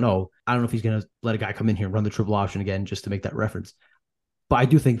autonomy, I don't know. I don't know if he's going to let a guy come in here and run the triple option again just to make that reference. But I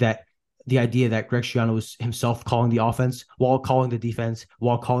do think that the idea that Greg Schiano is himself calling the offense while calling the defense,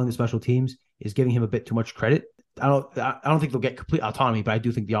 while calling the special teams, is giving him a bit too much credit. I don't think they'll get complete autonomy, but I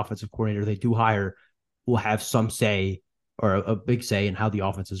do think the offensive coordinator they do hire will have some say or a big say in how the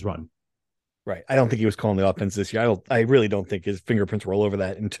offense is run. Right. I don't think he was calling the offense this year. I really don't think his fingerprints were all over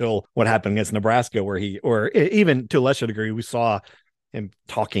that until what happened against Nebraska, where or even to a lesser degree, we saw him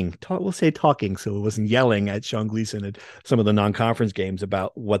talking, so it wasn't yelling at Sean Gleason at some of the non-conference games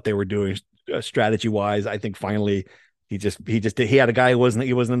about what they were doing strategy-wise. I think finally He had a guy he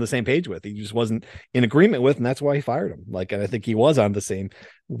wasn't on the same page with. He just wasn't in agreement with, and that's why he fired him. Like, and I think he was on the same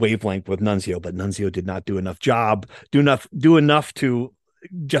wavelength with Nunzio, but Nunzio did not do enough to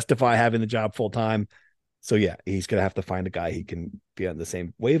justify having the job full time. So yeah, he's gonna have to find a guy he can be on the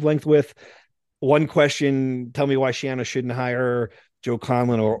same wavelength with. One question: tell me why Schiano shouldn't hire Joe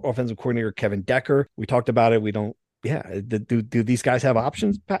Conlon or offensive coordinator Kevin Decker. We talked about it. We don't. Yeah, do these guys have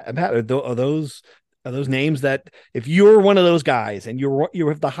options? Pat, are those names that if you're one of those guys and you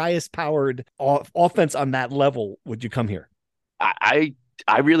have the highest powered offense on that level, would you come here? I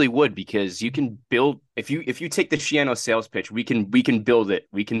really would, because you can build, if you take the Schiano sales pitch, we can build it.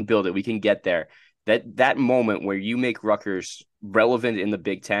 We can get there. That moment where you make Rutgers relevant in the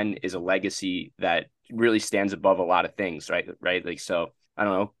Big Ten is a legacy that really stands above a lot of things, right? Like, so I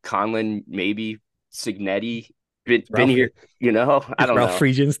don't know, Conlon, maybe Cignetti, been here, I don't know. Ralph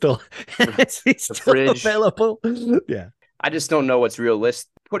Friedgen still, he's still available. Yeah. I just don't know what's realistic.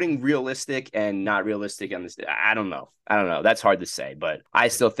 Putting realistic and not realistic on this, I don't know. That's hard to say, but I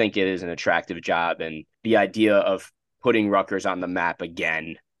still think it is an attractive job, and the idea of putting Rutgers on the map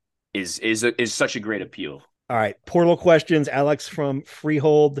again is such a great appeal. All right, portal questions. Alex from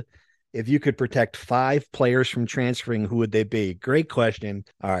Freehold: if you could protect 5 players from transferring, who would they be? Great question.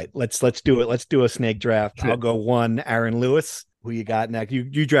 All right, let's do it. Let's do a snake draft. I'll go 1, Aaron Lewis. Who you got next?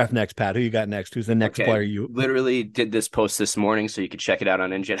 You draft next, Pat. Who you got next? Who's the next player you literally did this post this morning, so you could check it out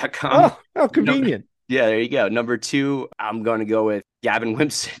on NJ.com. Oh, how convenient. Yeah, there you go. Number 2, I'm going to go with Gavin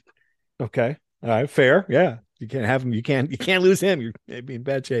Wimsatt. Okay. All right, fair. Yeah. You can't have him. You can't lose him. You'd be in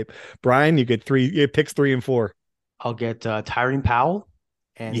bad shape. Brian, you get 3. You picks 3 and 4. I'll get Tyrone Powell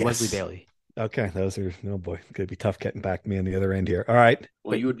and Wesley Bailey. Okay, those are boy, it's gonna be tough getting back to me on the other end here. All right.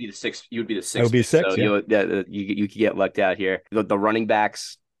 Well, you would be the 6th. You would be the 6th. I would be 6. So you could get lucked out here. The running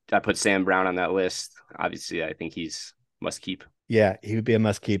backs, I put Sam Brown on that list. Obviously, I think he's must keep. Yeah, he would be a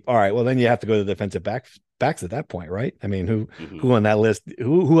must keep. All right. Well, then you have to go to the defensive backs at that point, right? I mean, who on that list?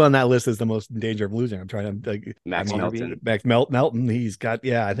 Who on that list is the most in danger of losing? I'm trying to Max Melton. He's got.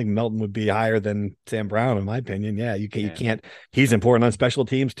 Yeah, I think Melton would be higher than Sam Brown in my opinion. Yeah, you can't. He's important on special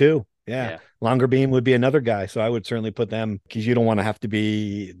teams too. Yeah. Longer Beam would be another guy. So I would certainly put them, because you don't want to have to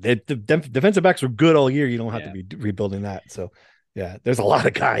be the defensive backs were good all year. You don't have to be rebuilding that. So yeah, there's a lot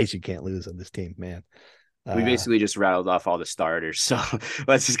of guys you can't lose on this team, man. We basically just rattled off all the starters. So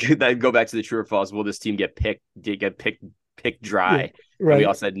let's just go back to the true or false. Will this team get picked dry? Yeah, right. And we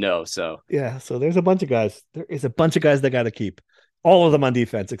all said no. So yeah. So there's a bunch of guys. There is a bunch of guys that got to keep. All of them on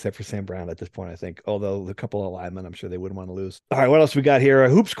defense except for Sam Brown at this point, I think. Although a couple of linemen, I'm sure they wouldn't want to lose. All right, what else we got here? A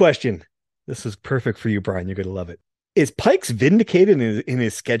hoops question. This is perfect for you, Brian. You're going to love it. Is Pikes vindicated in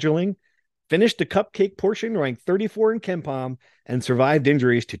his scheduling? Finished the cupcake portion, ranked 34 in KenPom, and survived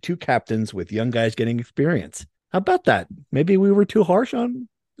injuries to 2 captains with young guys getting experience. How about that? Maybe we were too harsh on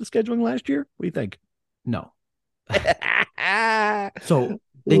the scheduling last year? What do you think? No. So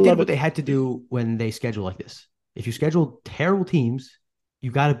they did what they had to do when they schedule like this. If you schedule terrible teams,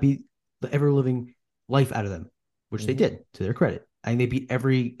 you got to beat the ever-living life out of them, which they did, to their credit. I think they beat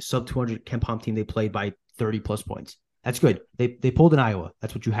every sub-200 KenPom team they played by 30-plus points. That's good. They pulled in Iowa.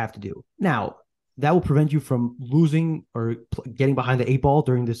 That's what you have to do. Now, that will prevent you from losing or getting behind the 8 ball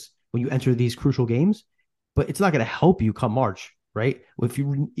during this when you enter these crucial games, but it's not going to help you come March, right?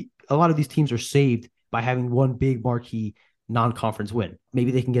 A lot of these teams are saved by having one big marquee non-conference win.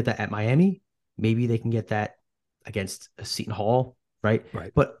 Maybe they can get that at Miami. Maybe they can get that against Seton Hall, right?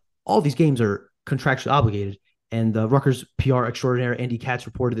 But all these games are contractually obligated. And the Rutgers PR extraordinaire Andy Katz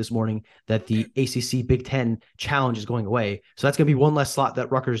reported this morning that the ACC Big Ten challenge is going away. So that's going to be one less slot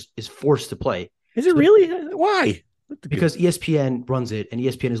that Rutgers is forced to play. Is it really? Why? Because ESPN runs it, and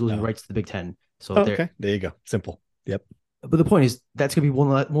ESPN is losing rights to the Big Ten. So okay, there you go. Simple. Yep. But the point is, that's going to be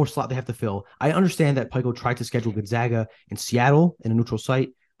one more slot they have to fill. I understand that Pico tried to schedule Gonzaga in Seattle in a neutral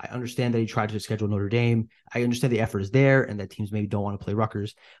site. I understand that he tried to schedule Notre Dame. I understand the effort is there and that teams maybe don't want to play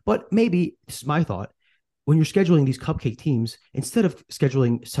Rutgers. But maybe, this is my thought, when you're scheduling these cupcake teams, instead of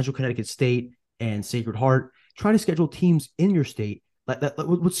scheduling Central Connecticut State and Sacred Heart, try to schedule teams in your state like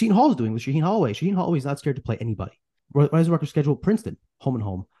what Seton Hall is doing with Shaheen Holloway. Shaheen Holloway is not scared to play anybody. Why does Rutgers schedule Princeton home and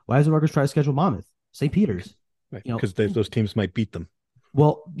home? Why does Rutgers try to schedule Monmouth, St. Peter's? Right, because those teams might beat them.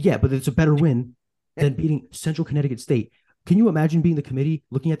 Well, yeah, but it's a better win than beating Central Connecticut State. Can you imagine being the committee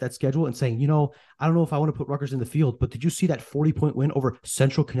looking at that schedule and saying, I don't know if I want to put Rutgers in the field, but did you see that 40-point win over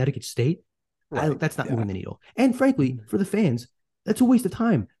Central Connecticut State? Right. That's not moving the needle. And frankly, for the fans, that's a waste of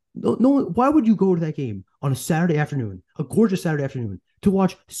time. No, why would you go to that game on a Saturday afternoon, a gorgeous Saturday afternoon, to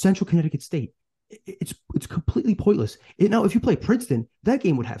watch Central Connecticut State? It's completely pointless. Now, if you play Princeton, that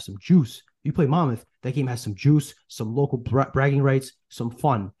game would have some juice. You play Monmouth, That game has some juice, some local bragging rights, some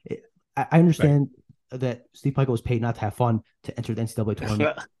fun. I understand that Steve Pikiell was paid not to have fun to enter the NCAA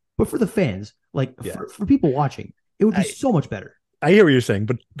tournament, but for the fans, for people watching, it would be so much better. I hear what you're saying,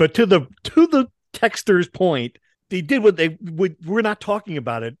 but to the texter's point, they did what they would. We're not talking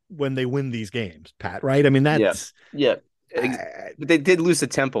about it when they win these games, Pat. Right? I mean, that's but they did lose to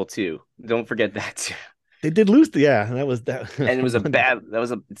Temple too. Don't forget that too. They did lose. That was that, and it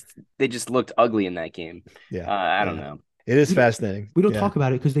was they just looked ugly in that game. Yeah, I don't know. It is fascinating. We don't talk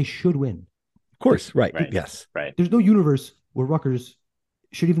about it because they should win. Of course, right? Yes, right. There's no universe where Rutgers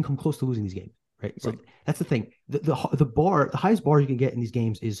should even come close to losing these games. Right. So that's the thing. The highest bar you can get in these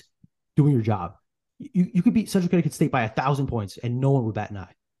games is doing your job. You could beat Central Connecticut State by 1,000 points and no one would bat an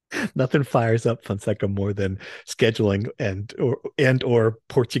eye. Nothing fires up Fonseca more than scheduling or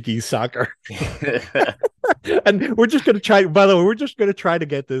Portuguese soccer. And we're just going to try. By the way, we're just going to try to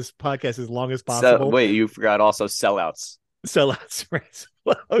get this podcast as long as possible. Wait, you forgot also sellouts. Right?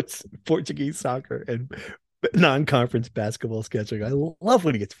 Sellouts, Portuguese soccer, and non-conference basketball scheduling. I love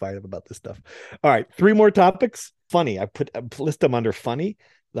when he gets fired up about this stuff. All right, 3 more topics. Funny. I list them under funny.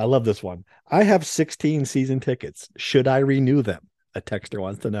 I love this one. I have 16 season tickets. Should I renew them? A texter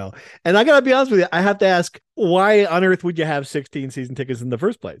wants to know. And I got to be honest with you. I have to ask, why on earth would you have 16 season tickets in the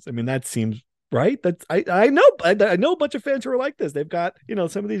first place? I mean, that seems right. That's I know a bunch of fans who are like this. They've got,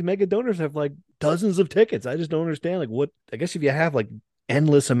 some of these mega donors have like dozens of tickets. I just don't understand I guess if you have like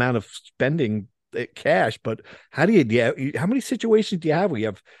endless amount of spending cash, but how many situations do you have where you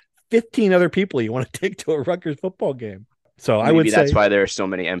have 15 other people you want to take to a Rutgers football game? So maybe I would say that's why there are so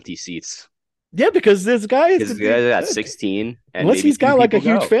many empty seats. Yeah, because this guy is got 16. And unless he's got like a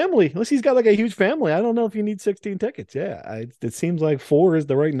huge family. I don't know if you need 16 tickets. Yeah, it seems like 4 is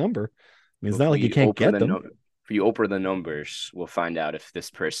the right number. I mean, it's not like you can't get them. If you open the numbers, we'll find out if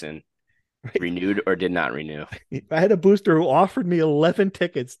this person renewed or did not renew. I had a booster who offered me 11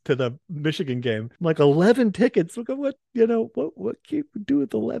 tickets to the Michigan game. I'm like, 11 tickets? Look at what can you do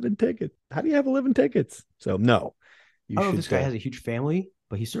with 11 tickets? How do you have 11 tickets? So no. I don't know if this guy has a huge family,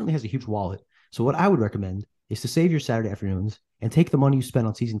 but he certainly has a huge wallet. So what I would recommend is to save your Saturday afternoons and take the money you spend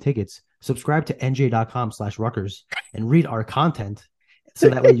on season tickets, subscribe to nj.com/Rutgers and read our content. So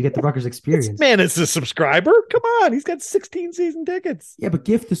that way you get the Rutgers experience. This man is a subscriber. Come on. He's got 16 season tickets. Yeah, but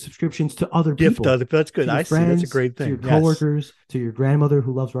gift the subscriptions to other people. That's good. I see. That's a great thing. To your coworkers, to your grandmother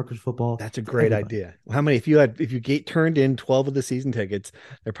who loves Rutgers football. That's a great idea. How many, if you turned in 12 of the season tickets,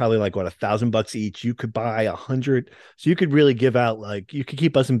 they're probably like $1,000 each. You could buy 100. So you could really give out, you could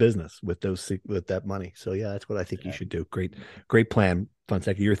keep us in business with that money. So yeah, that's what I think you should do. Great plan,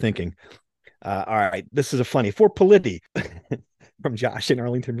 Fonseca. You're thinking. All right. This is a funny for Politi. From Josh in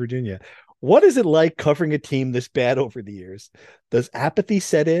Arlington, Virginia. What is it like covering a team this bad over the years? Does apathy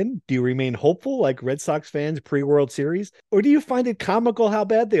set in? Do you remain hopeful like Red Sox fans pre-World Series? Or do you find it comical how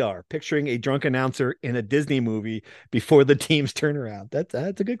bad they are, picturing a drunk announcer in a Disney movie before the team's turnaround?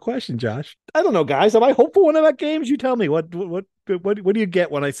 That's a good question, Josh. I don't know, guys. Am I hopeful when I'm at games? You tell me. What do you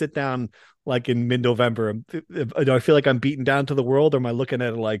get when I sit down like in mid-November? Do I feel like I'm beaten down to the world? Or am I looking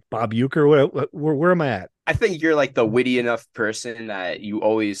at it like Bob Uecker? Where am I at? I think you're like the witty enough person that you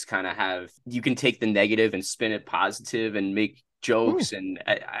always kind of you can take the negative and spin it positive and make jokes. And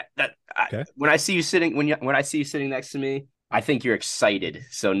when I see you sitting next to me, I think you're excited.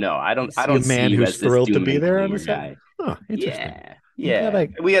 So no, I don't see man who's thrilled to be there on the guy. Oh, interesting. Yeah.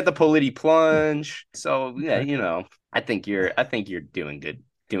 We had the Politi plunge. So yeah, I think you're doing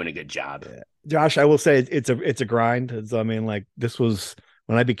a good job. Yeah. Josh, I will say it's a grind. This was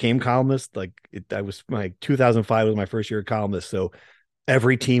when I became columnist. 2005 was my first year of columnist. So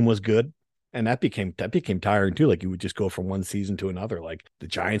every team was good. And that became tiring too. Like you would just go from one season to another. Like the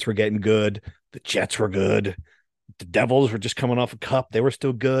Giants were getting good. The Jets were good. The Devils were just coming off a cup. They were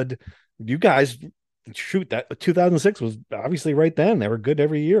still good. You guys, that 2006 was obviously right then. They were good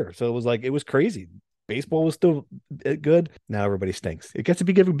every year. So it was crazy. Baseball was still good. Now everybody stinks. It gets to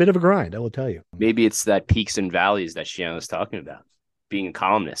be a bit of a grind, I will tell you. Maybe it's that peaks and valleys that Shiano was talking about. Being a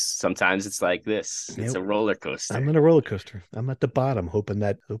columnist, sometimes it's like this. It's a roller coaster. I'm in a roller coaster. I'm at the bottom, hoping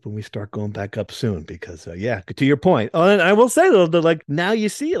we start going back up soon. Because to your point. Oh, and I will say though, now you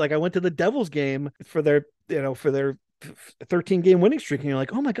see it. Like I went to the Devils game for their 13-game winning streak, and you're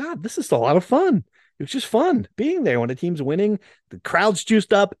like, oh my God, this is a lot of fun. It was just fun being there when the team's winning. The crowd's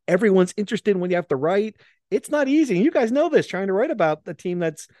juiced up. Everyone's interested when you have to write. It's not easy. You guys know this, trying to write about the team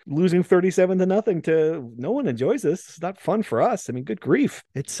that's losing 37-0 to no one enjoys this. It's not fun for us. I mean, good grief.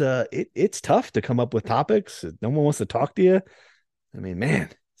 It's tough to come up with topics. No one wants to talk to you. I mean, man.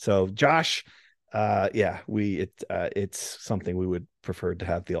 So Josh, it's something we would prefer to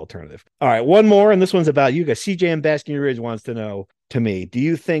have the alternative. All right, one more, and this one's about you guys. CJ in Basking Ridge wants to know, to me, do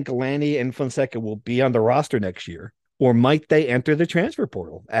you think Lanny and Fonseca will be on the roster next year, or might they enter the transfer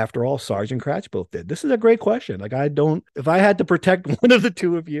portal? After all, Sarge and Kratch both did. This is a great question. Like, if I had to protect one of the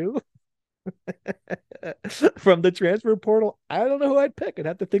two of you from the transfer portal, I don't know who I'd pick. I'd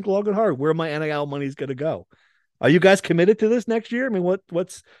have to think long and hard where my NIL money is going to go. Are you guys committed to this next year? I mean,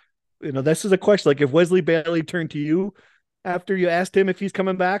 what's this is a question. Like, if Wesley Bailey turned to you after you asked him if he's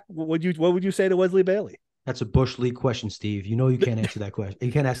coming back, what would you say to Wesley Bailey? That's a Bush League question, Steve. You know you can't answer that question.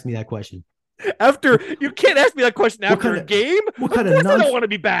 You can't ask me that question. You can't ask me that question after a game. What kind of nonsense? I don't want to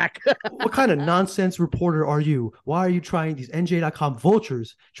be back. What kind of nonsense reporter are you? Why are you trying these NJ.com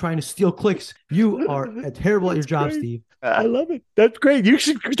vultures trying to steal clicks? You are terrible at your job, great. Steve. I love it. That's great. You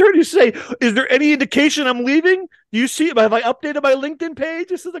should start to say, is there any indication I'm leaving? Do you see? Have I updated my LinkedIn page?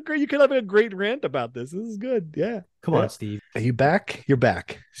 This is you can have a great rant about this. This is good. Yeah. Come on, Steve. Are you back? You're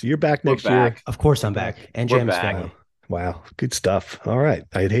back. So you're back next year. Of course I'm back. And James family. Wow. Good stuff. All right.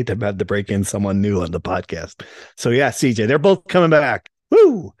 I'd hate to have to break in someone new on the podcast. So yeah, CJ, they're both coming back.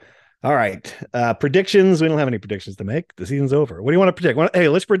 Woo. All right. Predictions. We don't have any predictions to make. The season's over. What do you want to predict? Hey,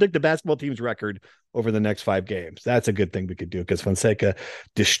 let's predict the basketball team's record over the next 5 games. That's a good thing we could do because Fonseca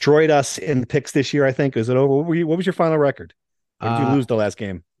destroyed us in the picks this year, I think. Is it over? What was your final record? Or did you lose the last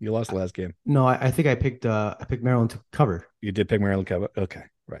game? You lost the last game. No, I think I picked Maryland to cover. You did pick Maryland to cover? Okay.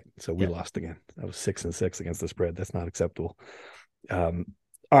 Right. So we lost again. That was 6-6 against the spread. That's not acceptable. All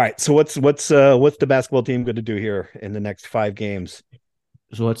right. So what's the basketball team going to do here in the next 5 games?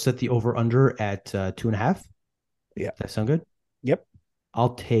 So let's set the over under at 2.5. Yeah. Does that sound good? Yep.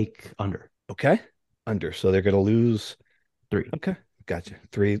 I'll take under. Okay. Under. So they're going to lose 3. Okay. Gotcha.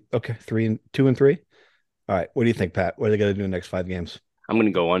 3. Okay. 2 and 3. All right. What do you think, Pat? What are they going to do in the next 5 games? I'm going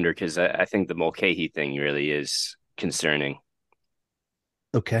to go under because I think the Mulcahy thing really is concerning.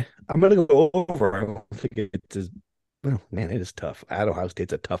 Okay. I'm going to go over. I don't think it's as well, man, it is tough. Ohio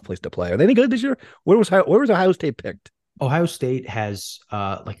State's a tough place to play. Are they any good this year? Where was Ohio State picked? Ohio State has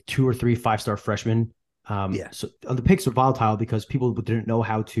like 2 or 3 5-star freshmen. So the picks are volatile because people didn't know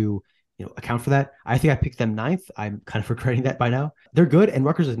how to account for that. I think I picked them 9th. I'm kind of regretting that by now. They're good, and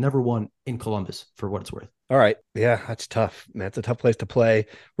Rutgers has never won in Columbus for what it's worth. All right. Yeah, that's tough. That's a tough place to play.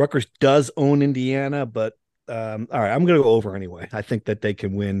 Rutgers does own Indiana, but all right, I'm going to go over anyway. I think that they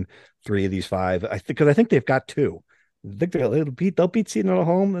can win 3 of these 5. I think they've got 2. I think they'll beat Seton at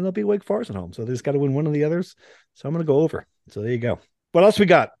home and they'll beat Wake Forest at home. So they just got to win one of the others. So I'm going to go over. So there you go. What else we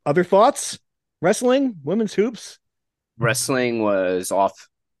got? Other thoughts? Wrestling, women's hoops. Wrestling was off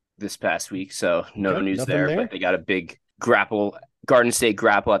this past week, so no news there. But they got a big Garden State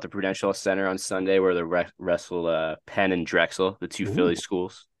grapple at the Prudential Center on Sunday where they wrestle Penn and Drexel, the 2 Philly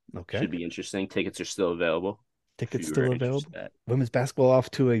schools. Okay. Should be interesting. Tickets are still available. Tickets still available. Women's basketball off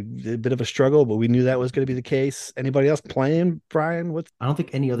to a bit of a struggle, but we knew that was going to be the case. Anybody else playing, Brian? I don't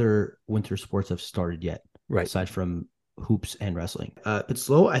think any other winter sports have started yet, right? Aside from hoops and wrestling. It's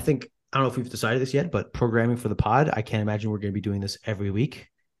slow. I don't know if we've decided this yet, but programming for the pod, I can't imagine we're going to be doing this every week,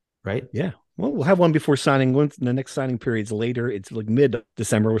 right? Yeah. Well, we'll have one before signing. Once the next signing period's later, it's like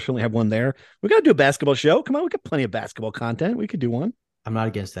mid-December. We'll certainly have one there. We got to do a basketball show. Come on, we got plenty of basketball content. We could do one. I'm not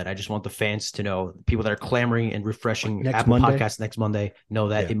against that. I just want the fans to know, people that are clamoring and refreshing Apple Podcasts next Monday, know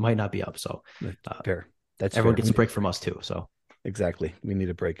that it might not be up. So fair. That's everyone fair. Gets a break from us too. So exactly, we need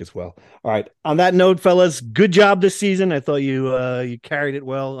a break as well. All right. On that note, fellas, good job this season. I thought you carried it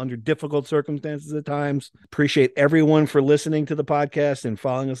well under difficult circumstances at times. Appreciate everyone for listening to the podcast and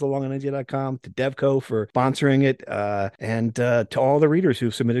following us along on NJ.com, to Devco for sponsoring it, and to all the readers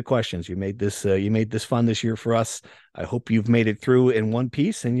who've submitted questions. You made this fun this year for us. I hope you've made it through in one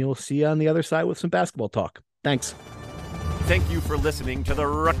piece, and you'll see you on the other side with some basketball talk. Thanks. Thank you for listening to the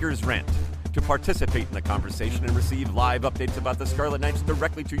Rutgers Rant. To participate in the conversation and receive live updates about the Scarlet Knights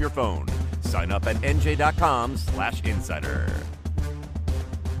directly to your phone, sign up at nj.com/insider.